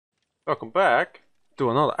Welcome back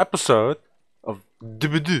to another episode of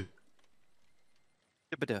Dibbidu.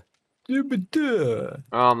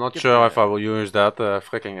 I'm not sure if I will use that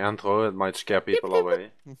freaking intro, it might scare people away.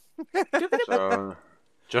 So,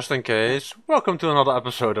 just in case, welcome to another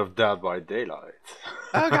episode of Dead by Daylight.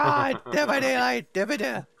 Oh god! Dead by Daylight!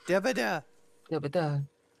 Dibba-da!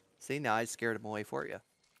 See, now I scared him away for you.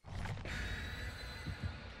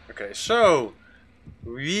 Okay, so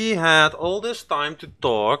we had all this time to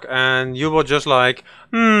talk and you were just like,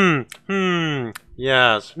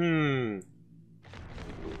 yes,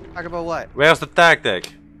 Talk about what? Where's the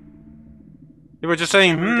tactic? You were just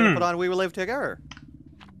saying, We were gonna put on We Will Live Together.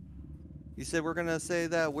 You said we're gonna say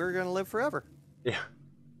that we're gonna live forever. Yeah.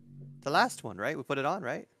 The last one, right? We put it on,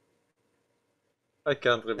 right? I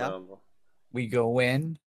can't remember. No? We go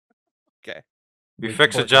in. Okay. We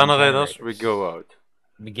fix the generators, we go out.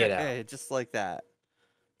 We get out. Okay, just like that.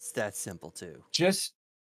 It's that simple too. Just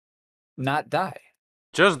not die.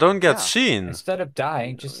 Just don't get Yeah. seen. Instead of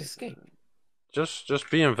dying, just escape. Just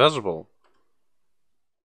be invisible.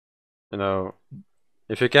 You know,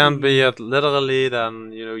 if you can't be it literally,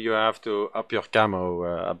 then you know you have to up your camo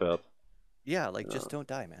a bit. Yeah, like just don't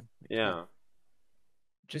die, man. Like, Yeah.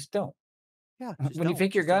 Just don't. Yeah. Just When you don't.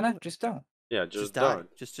 think you're Just don't gonna, do it. just don't. Yeah, Just just die.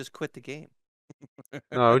 don't. Just quit the game.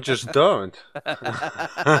 No, just don't.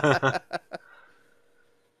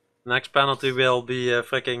 Next penalty will be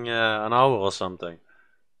freaking an hour or something.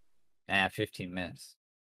 15 minutes.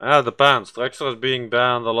 Yeah, depends. Drexler is being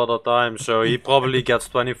banned a lot of times, so he probably gets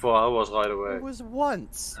 24 hours right away. It was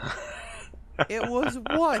once. It was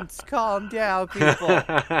once. Calm down, people.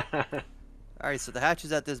 Alright, so the hatch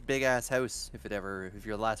is at this big ass house. If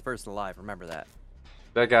you're the last person alive, remember that.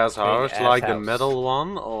 Big ass house, Big-ass like the house. middle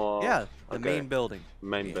one, or Yeah, the okay. main building.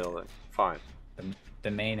 Main Yeah. building. Fine.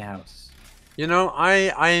 The main house. You know,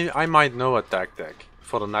 I might know a tactic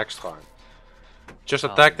for the next round. Just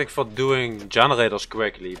a Oh. tactic for doing generators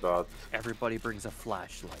quickly, but Everybody brings a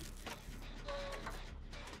flashlight.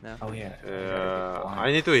 No? Oh yeah.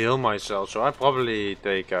 I need to heal myself, so I probably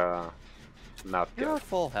take a nap You're kit. at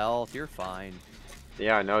full health. You're fine.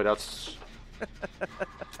 Yeah, I know that's.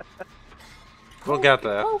 We'll get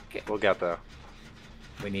there. Okay. We'll get there.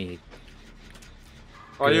 We need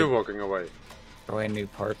Are you Good. walking away? brand new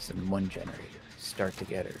parts and one generator. Start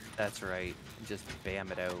together. That's right. Just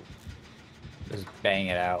bam it out. Just bang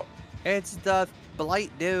it out. It's the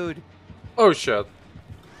blight dude. Oh shit.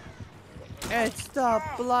 It's the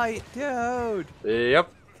blight dude.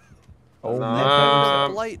 Yep. Oh, No. man.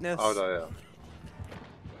 The blightness. Oh, there, yeah.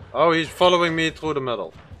 Oh, he's following me through the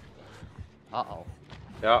middle. Uh-oh.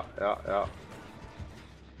 Yeah.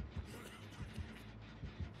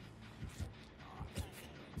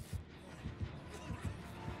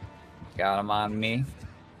 Got him on me.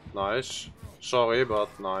 Nice. Sorry, but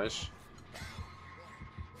nice.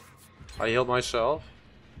 I healed myself.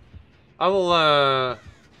 I will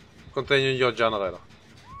continue your generator.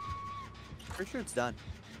 Pretty sure it's done.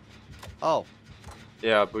 Oh.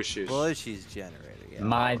 Yeah, bushes. Bushy's generator. Yeah.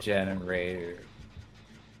 My generator.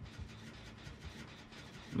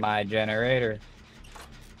 My generator.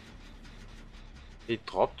 He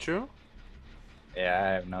dropped you? Yeah, I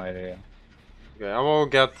have no idea. Okay, I will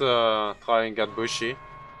get try and get bushy.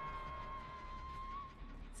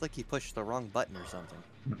 It's like he pushed the wrong button or something.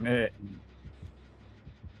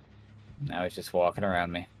 Now he's just walking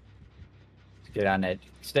around me. Get on that.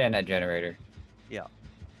 Stay on that generator. Yeah.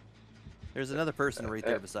 There's another person right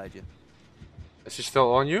there beside you. Is he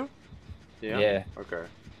still on you? Yeah. Okay.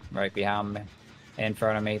 Right behind me. In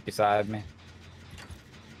front of me. Beside me.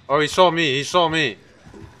 Oh, he saw me. He saw me.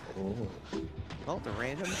 Ooh. Oh, the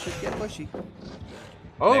random should get bushy.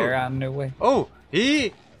 Oh. They're on their way. Oh,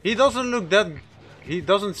 he doesn't look that. He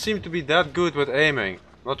doesn't seem to be that good with aiming.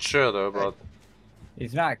 Not sure though, but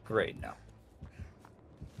He's not great, no.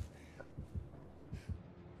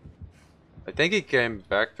 I think he came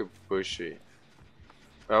back to Bushy.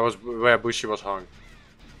 That was where Bushy was hung.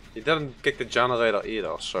 He didn't kick the generator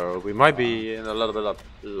either, so we might be in a little bit of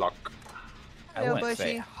luck. I Hello, wouldn't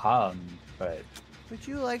say Bushy. hung, but Would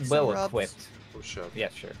you like some well rubs? equipped. Oh shit. Yeah,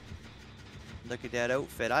 sure. Look at that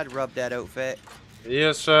outfit. I'd rub that outfit. He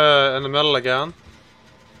is in the middle again.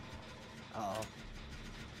 Uh-oh.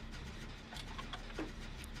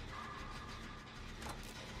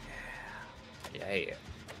 Yeah.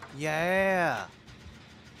 Yeah.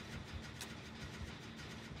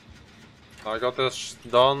 I got this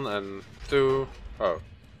done and 2. Oh.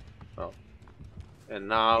 And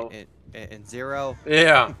now. And 0.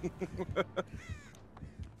 Yeah.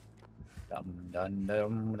 Me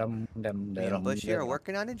and Bushy are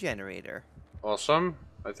working on a generator. Awesome.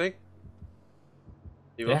 I think.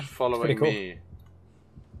 He was following cool. me. I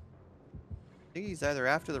think he's either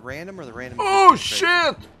after the random or the random. Oh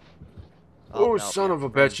shit! Oh, no, son yeah, of a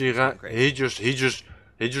bitch! random's He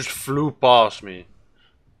just flew past me.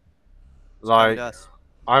 Like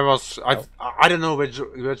I don't know which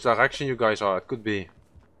direction you guys are. It could be.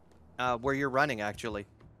 Where you're running, actually.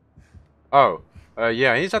 Oh,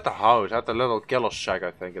 yeah, he's at the house, at the little killer shack,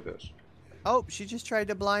 I think it is. Oh, she just tried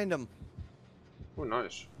to blind him. Oh,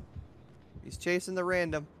 nice. He's chasing the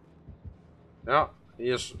random. Yeah,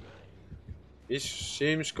 he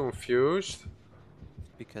seems confused.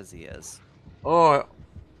 Because he is. Oh.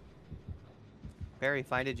 Perry,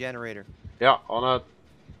 find a generator. Yeah, on it.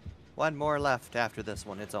 One more left after this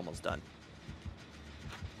one. It's almost done.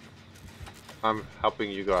 I'm helping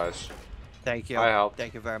you guys. Thank you. I help.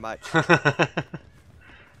 Thank you very much. Alright,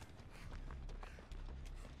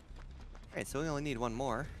 so we only need one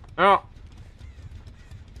more. Yeah.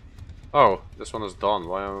 Oh, this one is done.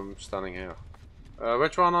 Why am I standing here?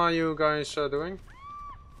 Which one are you guys doing?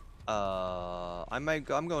 I'm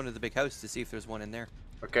going to the big house to see if there's one in there.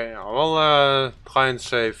 Okay, I will try and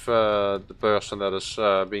save the person that is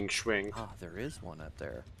being swinged. Oh, there is one up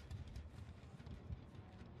there.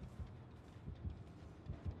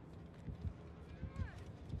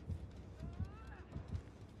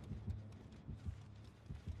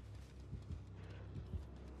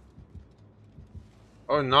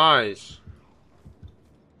 Oh, nice.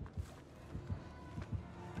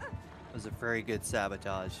 It was a very good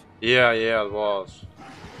sabotage. Yeah, it was.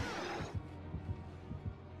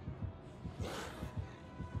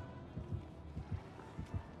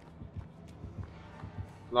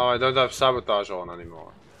 No, I don't have sabotage on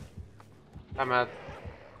anymore. Damn it.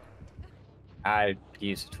 I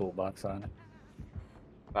used a toolbox on it.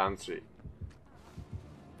 Fancy.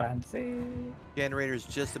 Fancy. Generator's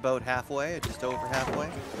just about halfway, just over halfway.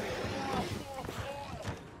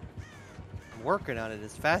 I'm working on it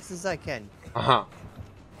as fast as I can. Haha.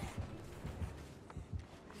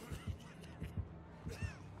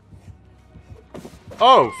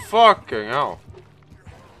 Oh, fucking hell.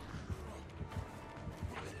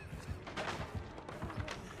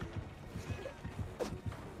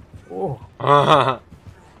 Oh.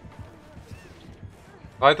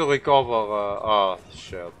 Try to recover. Oh,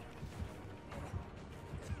 shit.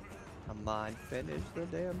 Come on, finish the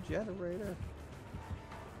damn generator.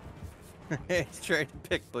 He's trying to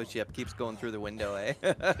pick Bushy up, keeps going through the window, eh?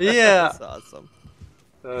 Yeah. That's awesome.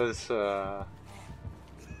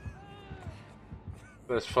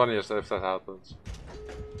 That's funniest if that happens.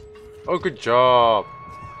 Oh, good job.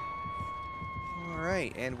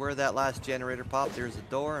 Alright, and where that last generator popped, there's a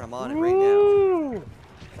door, and I'm on it right now.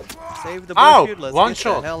 Save the bush, let's one get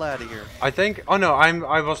shot. the hell out of here. I think. Oh no,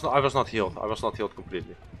 I was not healed. I was not healed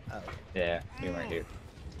completely. Oh. Yeah, you weren't here.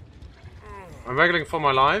 I'm waggling for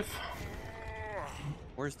my life.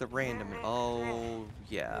 Where's the random? Oh,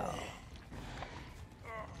 yeah.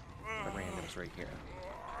 The random's right here.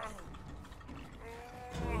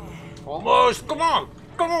 Almost. Come on,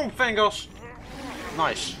 fingers.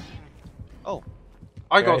 Nice. Oh.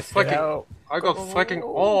 I got freaking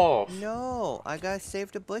off. No, I gotta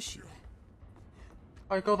save the Bushy.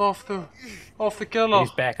 I got off the killer.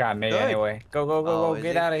 He's back on me Good. anyway. Go, Oh,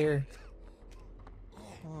 get out of here.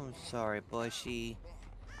 Oh, sorry, Bushy.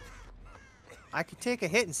 I could take a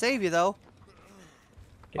hit and save you, though.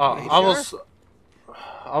 I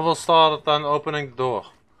will start then opening the door.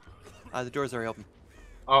 The door's already open.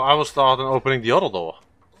 Oh, I will start and opening the other door.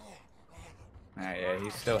 Yeah,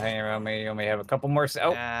 he's still hanging around me. You only have a couple more. Oh,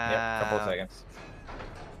 yep, couple of seconds.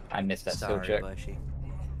 I missed that skill Sorry, check. Bushy.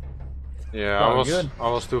 Yeah, Oh, I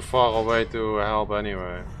was too far away to help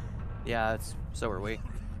anyway. Yeah, so are we.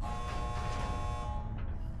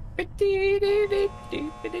 Okay,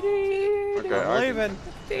 I'm leaving.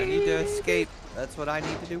 I need to escape. That's what I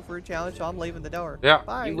need to do for a challenge, so I'm leaving the door. Yeah,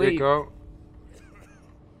 Bye. you go.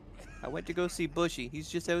 I went to go see Bushy. He's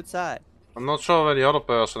just outside. I'm not sure where the other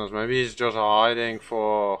person is. Maybe he's just hiding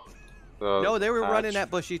for the No, they were hatch. running at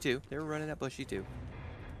Bushy too.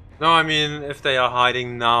 No, I mean if they are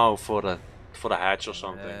hiding now for the hatch or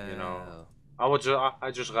something, you know. I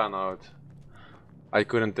just ran out. I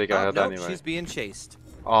couldn't take a hit nope, anyway. she's being chased.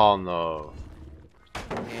 Oh no.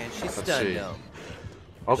 And she's Let's stunned see. though.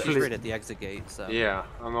 Hopefully. She's right at the exit gate, so. Yeah,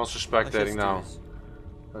 I'm also Let's spectating just now. do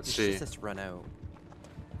Let's this. see. Let's run out.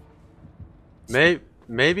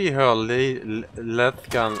 Maybe her lead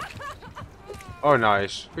can. Oh,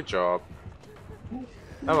 nice. Good job.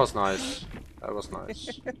 That was nice. That was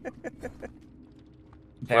nice.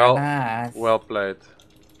 Very nice. Well played.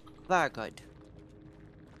 Very good.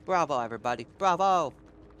 Bravo, everybody. Bravo.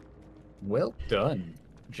 Well done.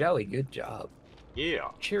 Joey, good job. Yeah.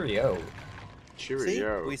 Cheerio.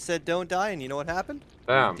 Cheerio. See? We said don't die, and you know what happened?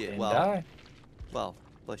 Damn. We did. Didn't Well, die. well,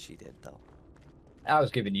 Bushy did though. I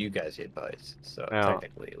was giving you guys the advice, so Yeah.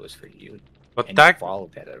 technically it was for you. But And you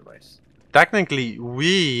followed that advice. technically,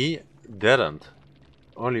 we didn't.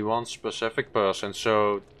 Only one specific person,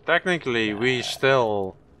 so technically we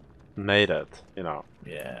still made it, you know.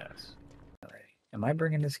 Yes. Alright. Am I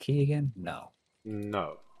bringing this key again? No.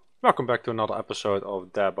 No. Welcome back to another episode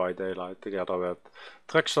of Dead by Daylight together with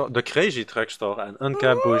Trickster, the Crazy Trickster and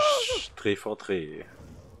Uncabush 343.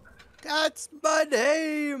 That's my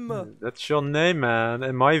name! That's your name, man,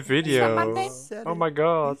 in my video. He said Oh it. my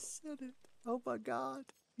god. He said it. Oh my god.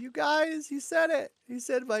 You guys, he said it. He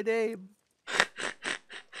said my name.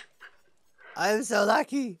 I'm so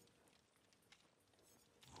lucky.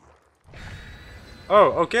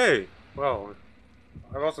 Oh, okay. Well,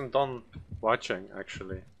 I wasn't done watching,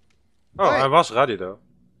 actually. Oh, Right. I was ready, though.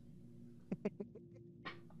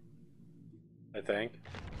 I think.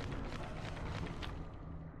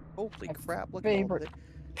 Holy crap, look favorite at all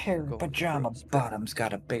pair Go of pajama crazy. bottoms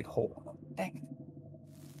got a big hole in them. Dang it.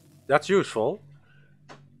 That's useful.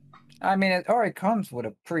 I mean, it already comes with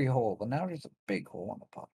a pre-hole, but now there's a big hole on the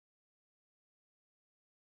bottom.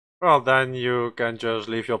 Well, then you can just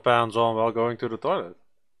leave your pants on while going to the toilet.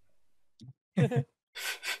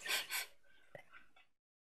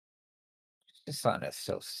 There's something that's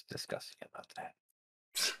so disgusting about that.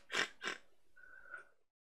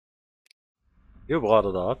 You brought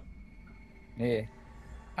it up. Yeah.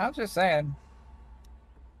 I was just saying.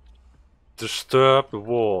 Disturbed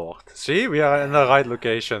ward. See, we are in the right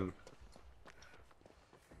location.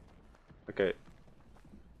 Okay.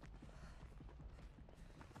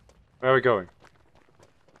 Where are we going?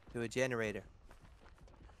 To a generator.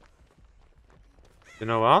 You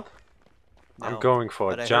know what? I'm No, going for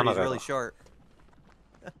but a I heard generator. he's really short.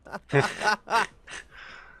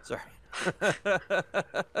 Sorry.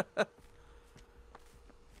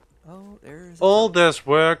 Oh, there's a All tunnel. this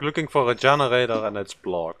work looking for a generator and it's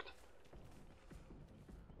blocked.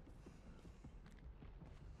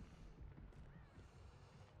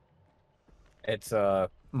 It's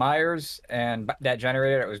Myers, and that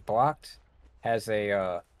generator that was blocked has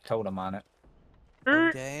a totem on it.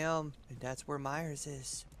 Oh, damn. And that's where Myers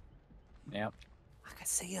is. Yep. I can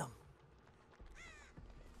see him.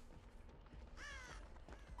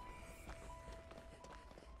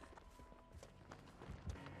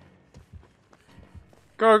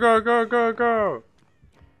 Go, go, go, go, go!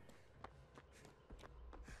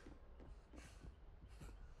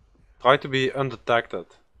 Try to be undetected.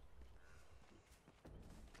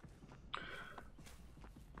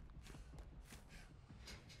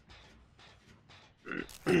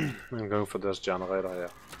 I'm going for this generator here.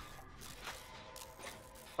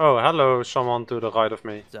 Oh, hello, someone to the right of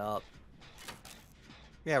me. What's up?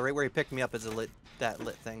 Yeah, right where he picked me up is that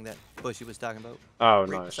lit thing that Bushy was talking about. Oh,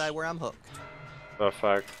 Right nice. beside where I'm hooked.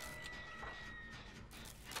 Perfect.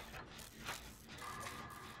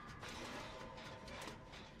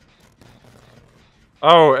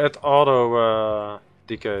 Oh, it auto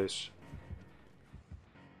decays.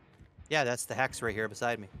 Yeah, that's the hex right here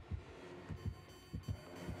beside me.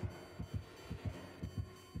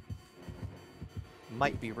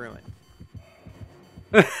 Might be ruined.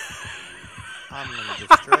 I'm gonna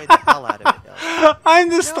destroy the hell out of it, though. I'm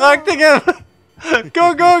distracting him!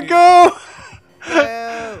 Go, go, go!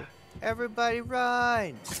 Go! Everybody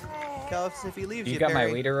run! Tell us if he leaves you, You got my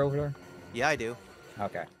Perry. leader over there? Yeah, I do.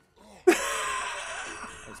 Okay.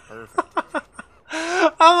 That's perfect.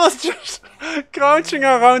 I was just crouching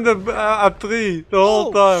around a tree the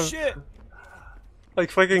whole time. Shit! Like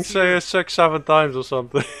freaking It's here. say 6-7 times or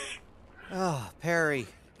something. Oh, Perry.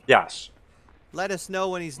 Yes. Let us know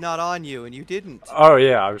when he's not on you, and you didn't. Oh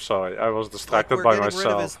yeah, I'm sorry. I was Like distracted we're by getting rid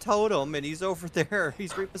of his myself. totem, and he's over there.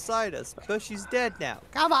 He's right beside us. Bushy's dead now.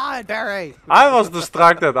 Come on, Perry. I was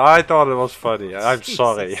distracted. I thought it was funny. I'm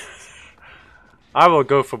sorry. Jesus. I will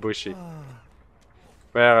go for Bushy.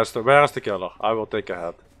 Where is the killer? I will take a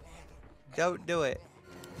head. Don't do it.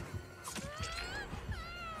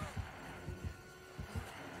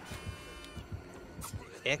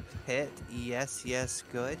 Ick yes,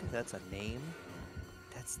 good. That's a name.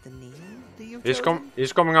 That's the name that you've chosen?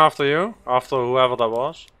 He's coming after you. After whoever that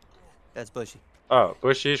was. That's Bushy. Oh,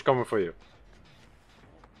 Bushy is coming for you.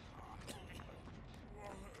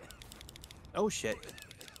 Oh shit.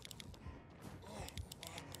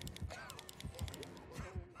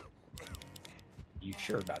 You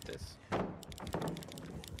sure about this?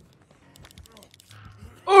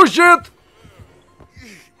 Oh shit!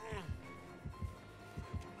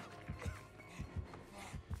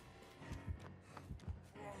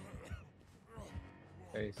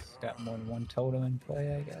 got more than one totem in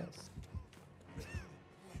play, I guess.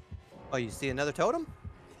 Oh, you see another totem?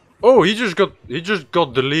 Oh, he just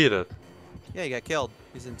got deleted. Yeah, he got killed.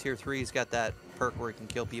 He's in tier 3. He's got that perk where he can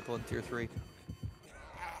kill people in tier 3.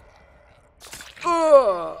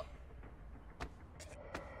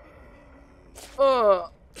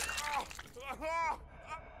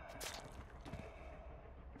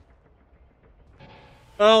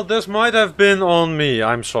 Well, this might have been on me.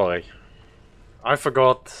 I'm sorry. I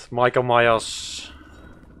forgot Michael Myers'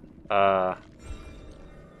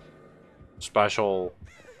 special,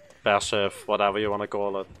 passive, whatever you want to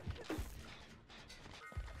call it.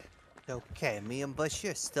 Okay, me and Bushy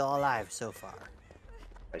are still alive so far.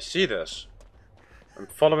 I see this. I'm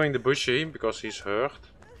following the Bushy because he's hurt.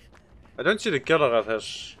 I don't see the killer at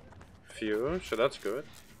his view, so that's good.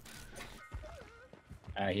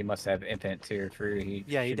 He must have infinite tier 3.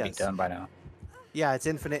 Yeah, he should be does. done by now. Yeah, it's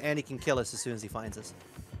infinite and he can kill us as soon as he finds us.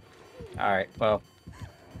 Alright, well.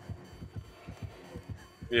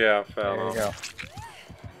 Yeah, fair There enough. you go.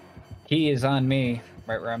 He is on me,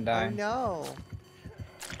 right where I'm Oh dying. no.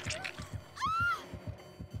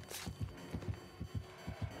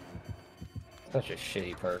 Such a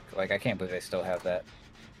shitty perk. Like, I can't believe they still have that.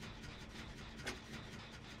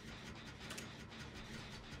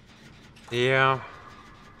 Yeah.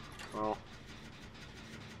 Well.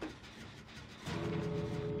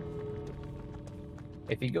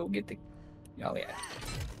 If you go get the... Oh, yeah.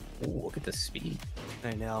 Ooh, look at the speed.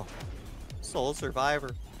 I know. Soul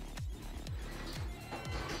Survivor.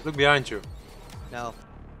 Look behind you. No.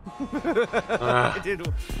 Ah. I did.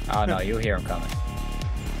 Oh, no, you'll hear him coming.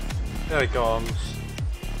 There he comes.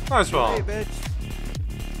 Nice Hey, one. bitch.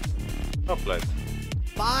 Well played.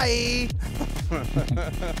 Bye.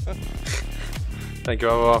 Thank you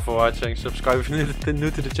everyone for watching. Subscribe if you're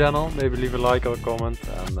new to the channel. Maybe leave a like or a comment.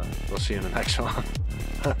 And we'll see you in the next one.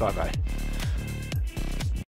 Bye bye.